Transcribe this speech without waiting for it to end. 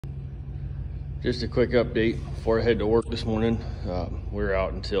Just a quick update before I head to work this morning. We were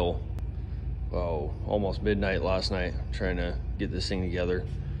out until almost midnight last night trying to get this thing together.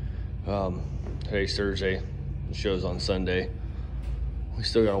 Today's Thursday, the show's on Sunday. We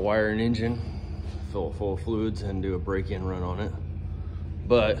still got to wire an engine, fill it full of fluids, and do a break-in run on it.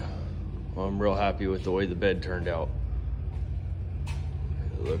 But I'm real happy with the way the bed turned out.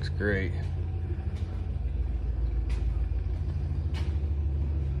 It looks great.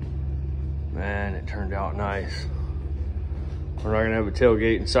 Man, it turned out nice. We're not gonna have a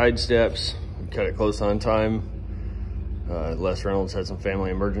tailgate and side steps. We cut it close on time. Les Reynolds had some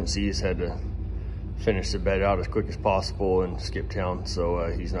family emergencies, had to finish the bed out as quick as possible and skip town, so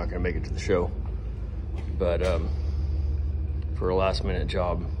he's not gonna make it to the show. But for a last minute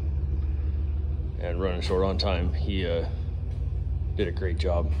job and running short on time, he did a great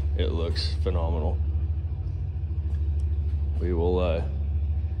job. It looks phenomenal. We will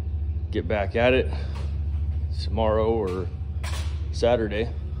get back at it tomorrow or Saturday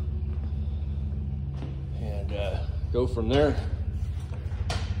and go from there.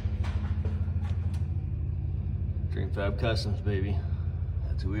 Dream Fab Customs, baby.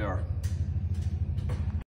 That's who we are.